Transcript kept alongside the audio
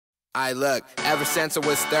Look, ever since I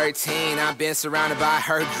was 13, I've been surrounded by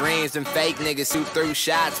her dreams and fake niggas who threw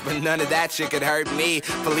shots, but none of that shit could hurt me.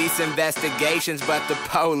 Police investigations, but the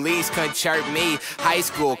police couldn't chirp me. High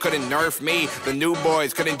school couldn't nerf me, the new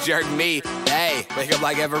boys couldn't jerk me. Hey, wake up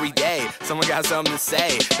like every day, someone got something to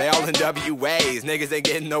say. They all in WAs, niggas they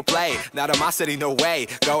getting no play. Not in my city, no way.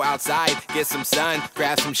 Go outside, get some sun,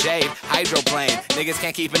 grab some shade. Hydroplane, niggas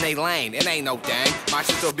can't keep in they lane. It ain't no dang, my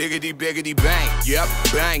shit so biggity biggity bang. Yep,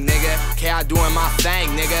 bang nigga. K.I. doing my thing,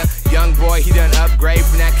 nigga. Young boy, he done upgrade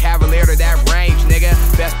from that Cavalier to that range, nigga.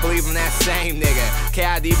 Best believe I'm that same nigga.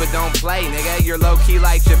 K.I.D. but don't play, nigga. You're low-key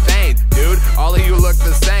like Champagne, dude. All of you look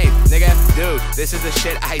the same, nigga. Dude, this is the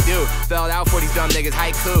shit I do. Spelled out for these dumb niggas,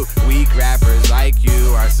 haiku. Weak rappers like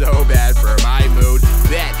you are so bad for my mood.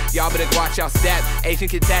 Bet, y'all better watch y'all step. Asian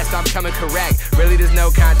contest, I'm coming correct. Really, there's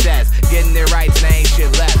no contest. Getting it right, and ain't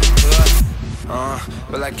shit left.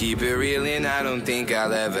 Well, I keep it real and I don't think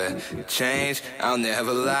I'll ever change. I'll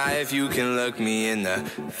never lie if you can look me in the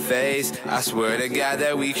face. I swear to God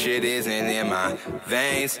that weak shit isn't in my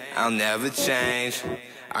veins. I'll never change.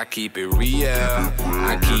 I keep it real,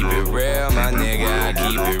 I keep it real, my nigga, I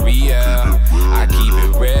keep it real. I keep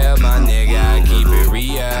it real, my nigga, I keep it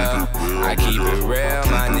real. I keep it real,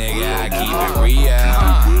 my nigga, I keep it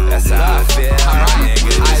real. That's how I feel, my nigga,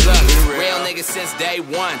 just keep it real nigga since day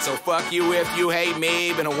one, so fuck you if you hate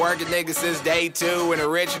me. Been a working nigga since day 2 and a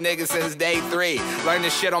rich nigga since day 3. Learned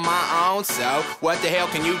this shit on my own, so what the hell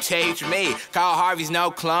can you teach me? Kyle Harvey's no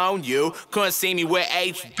clone, you couldn't see me with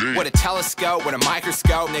HD. With a telescope, with a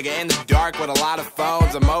microscope, nigga in the dark with a lot of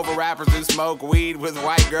phones. I'm over rappers who smoke weed with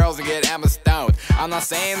white girls and get Emma Stone. I'm not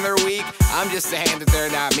saying they're weak, I'm just saying that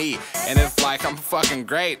they're not me. And if like I'm fucking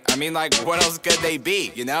great, I mean like what else could they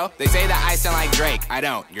be, you know? They say that I sound like Drake, I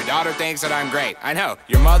don't. Your daughter thinks that I'm great, I know.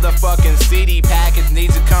 Your motherfucking CD package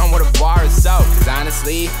needs to come with a bar of soap. Cause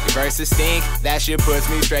honestly, your verses stink, that shit puts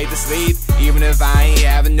me straight to sleep. Even if I ain't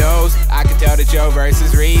have a nose, I can tell that your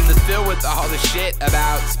verses read. It's filled with all the shit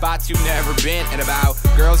about spots you've never been, and about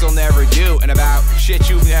girls you'll never do, and about shit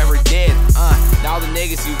you've never did. And all the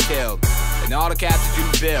niggas you killed, and all the cats that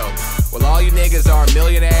you built. Well, all you niggas are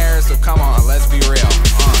millionaires, so come on, let's be real.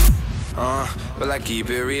 Well, I keep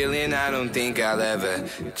it real and I don't think I'll ever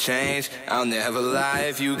change. I'll never lie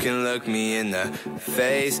if you can look me in the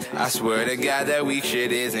face. I swear to God that weak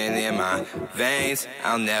shit isn't in my veins.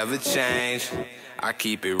 I'll never change. I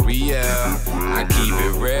keep it real, I keep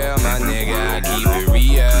it real, my nigga, I keep it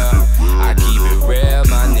real. I keep it real,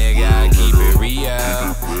 my nigga, I keep it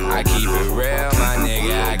real. I keep it real, my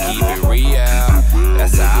nigga, I keep it real.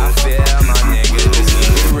 That's how I feel, my nigga, just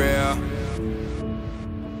keep it real.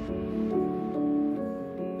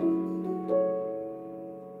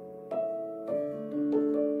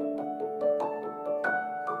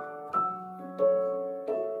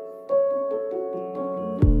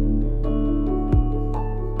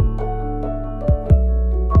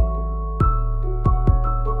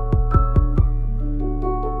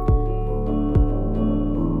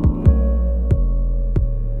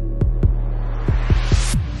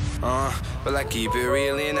 Well, I keep it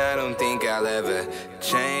real and I don't think I'll ever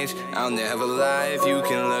change. I'll never lie if you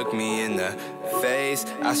can look me in the face.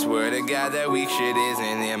 I swear to God that weak shit isn't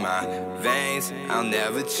in my veins. I'll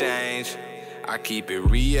never change. I keep it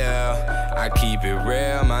real, I keep it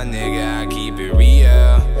real, my nigga, I keep it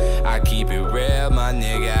real. I keep it real, my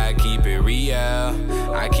nigga, I keep it real.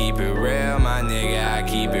 I keep it real, my nigga, I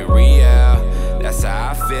keep it real. That's how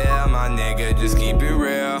I feel, my nigga, just keep it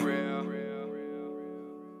real.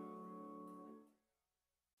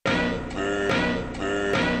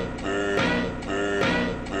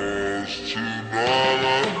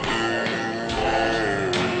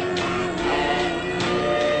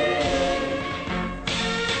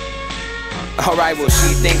 Alright, well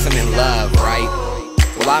she thinks I'm in love, right?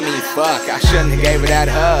 Well I mean fuck, I shouldn't have gave her that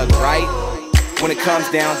hug, right? When it comes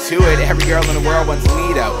down to it, every girl in the world wants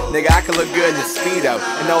me though. Nigga, I can look good in the Speedo,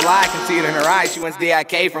 and no lie, I can see it in her eyes. She wants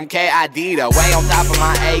DIK from KID though. Way on top of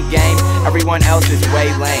my A game, everyone else is way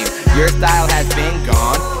lame. Your style has been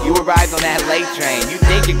gone, you arrived on that late train. You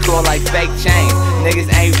think you're cool like fake chains, niggas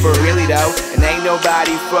ain't for really though. And ain't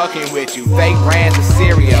nobody fucking with you, fake brands of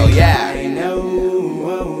cereal, yeah. I know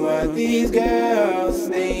what these girls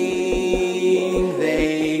think.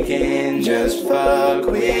 They can just fuck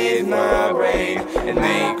with my brain and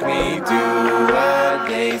make me do what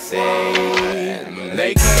they say.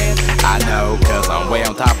 They can't. I know, cause I'm way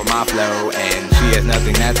on top of my flow, and she has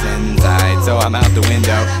nothing that's inside, so I'm out the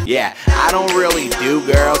window. Yeah, I don't really do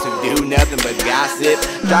girls who do nothing but gossip.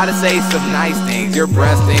 Try to say some nice things, your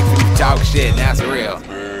breath stinks when you talk shit, and that's real.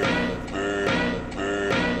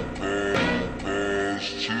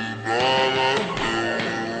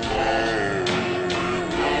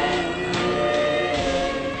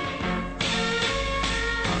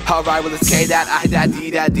 Alright, well it's K that I that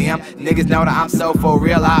D that damn. Niggas know that I'm so for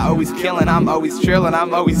real. I always killin', I'm always trillin',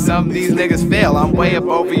 I'm always something these niggas feel. I'm way up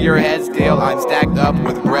over your head still. I'm stacked up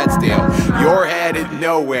with bread still. Your head is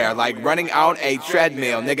nowhere, like running on a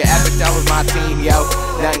treadmill. Nigga, Epic that was my team, yo.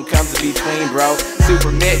 Nothing comes in between, bro.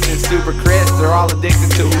 Super Mitch and Super Chris, they're all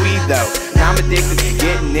addicted to weed though. Now I'm addicted to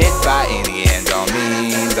getting it by any ends or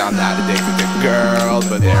means. I'm not addicted to girls,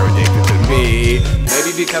 but they're addicted to me.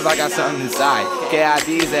 Maybe because I got something inside.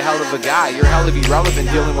 KID is a hell of a guy. You're hell of irrelevant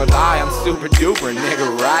dealing with I'm super duper,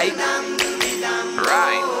 nigga, right?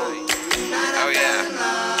 Right. Oh yeah.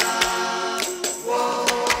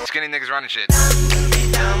 Skinny niggas running shit.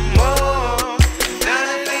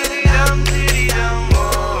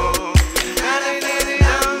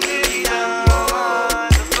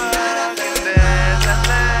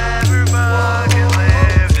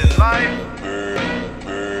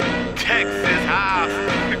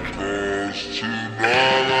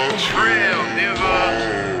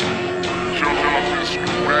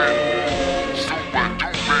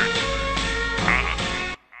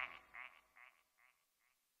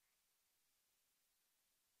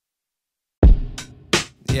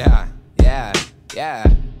 Yeah.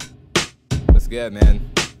 What's good,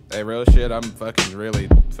 man? Hey, real shit, I'm fucking really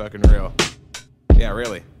fucking real. Yeah,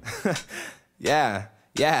 really. Yeah.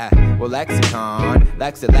 Well, Lexicon,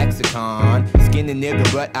 Lexicon. Skinny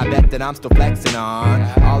nigga, but I bet that I'm still flexing on.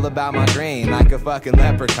 All about my green, like a fucking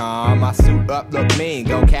leprechaun. My suit up look mean,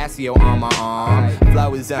 go Casio on my arm.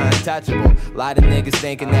 Flow is untouchable. Lot of niggas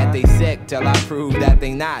thinking that they sick till I prove that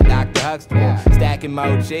they not. Dr. Huxtable, stacking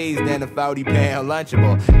more cheese than a 40-pound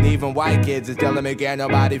Lunchable. And even white kids is telling me can't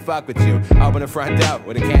nobody fuck with you. Open the front door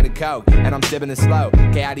with a can of Coke, and I'm sipping it slow.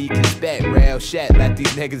 KID can spit, real shit, let these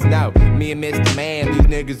niggas know. Me and Mr. Man, these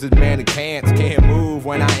niggas is man of cants. Can't move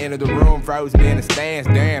when I enter the room, froze me in a stance.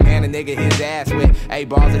 Damn, hand a nigga his ass with 8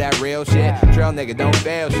 balls of that real shit. Trail nigga, don't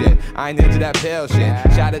fail shit. I ain't into that pill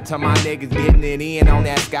shit. Shout out to my niggas getting it in on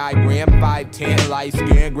that sky brim. 5'10", light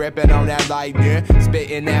skin, gripping on that lightning.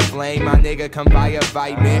 Spitting that flame, my nigga, come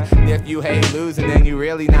fight me. If you hate losing, then you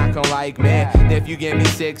really not gon' like me. If you give me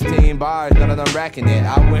 16 bars, none of them reckon it.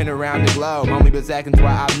 I went around the globe, only but seconds where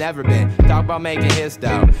I've never been. Talk about making hits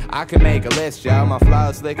though, I can make a list, yo. My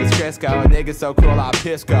flow slick as Crisco, a nigga so cool I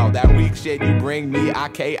piss go. That weak shit you bring me, I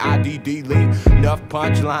KID delete. Enough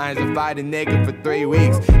punchlines to fight a nigga for 3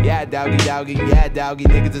 weeks. Yeah, doggy, yeah, doggy,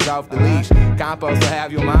 niggas is off the leash. Compost will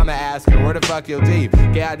have your mama asking, where the fuck your teeth?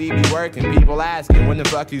 KID be working, people asking, when the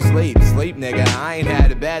fuck you sleep? Sleep, nigga, I ain't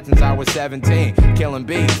had a bed since I was 17. Killing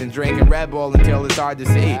beats and drinking Red Bull until it's hard to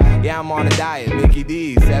see. Yeah, I'm on a diet, Mickey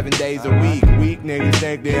D, 7 days a week. Weak niggas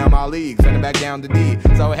think they on my league, send it back down to D.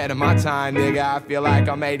 So ahead of my time, nigga, I feel like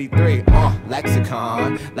I'm 83.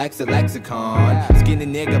 Lexicon, Lexicon. Skinny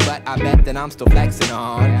nigga, but I bet that I'm still flexing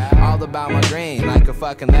on. All about my green, like a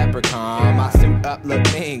fucking leprechaun. My suit up look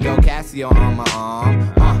mean, go Casio on my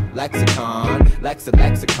arm. Lexicon,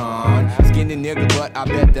 Lexicon. Skinny nigga, but I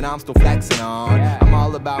bet that I'm still flexing on. I'm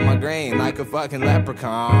all about my green, like a fucking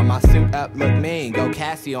leprechaun. My suit up look mean, go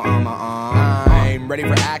Casio on my arm. I'm ready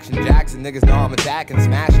for action, Jackson. Niggas know I'm attacking,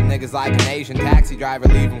 smashing niggas like an Asian taxi driver,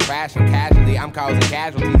 leave them crashing casually. I'm causing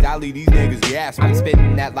casualties, I leave these niggas gas. I'm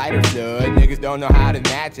spitting that lighter fluid, niggas don't know how to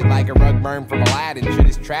match it. Like a rug burn from Aladdin, shit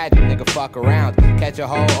is tragic, nigga, fuck around. Catch a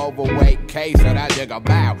whole overweight case, so that nigga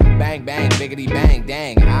bow. Bang, bang, biggity bang,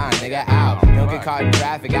 dang, nigga out. Don't get caught in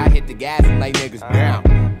traffic, I hit the gas and lay niggas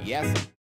down. Yes.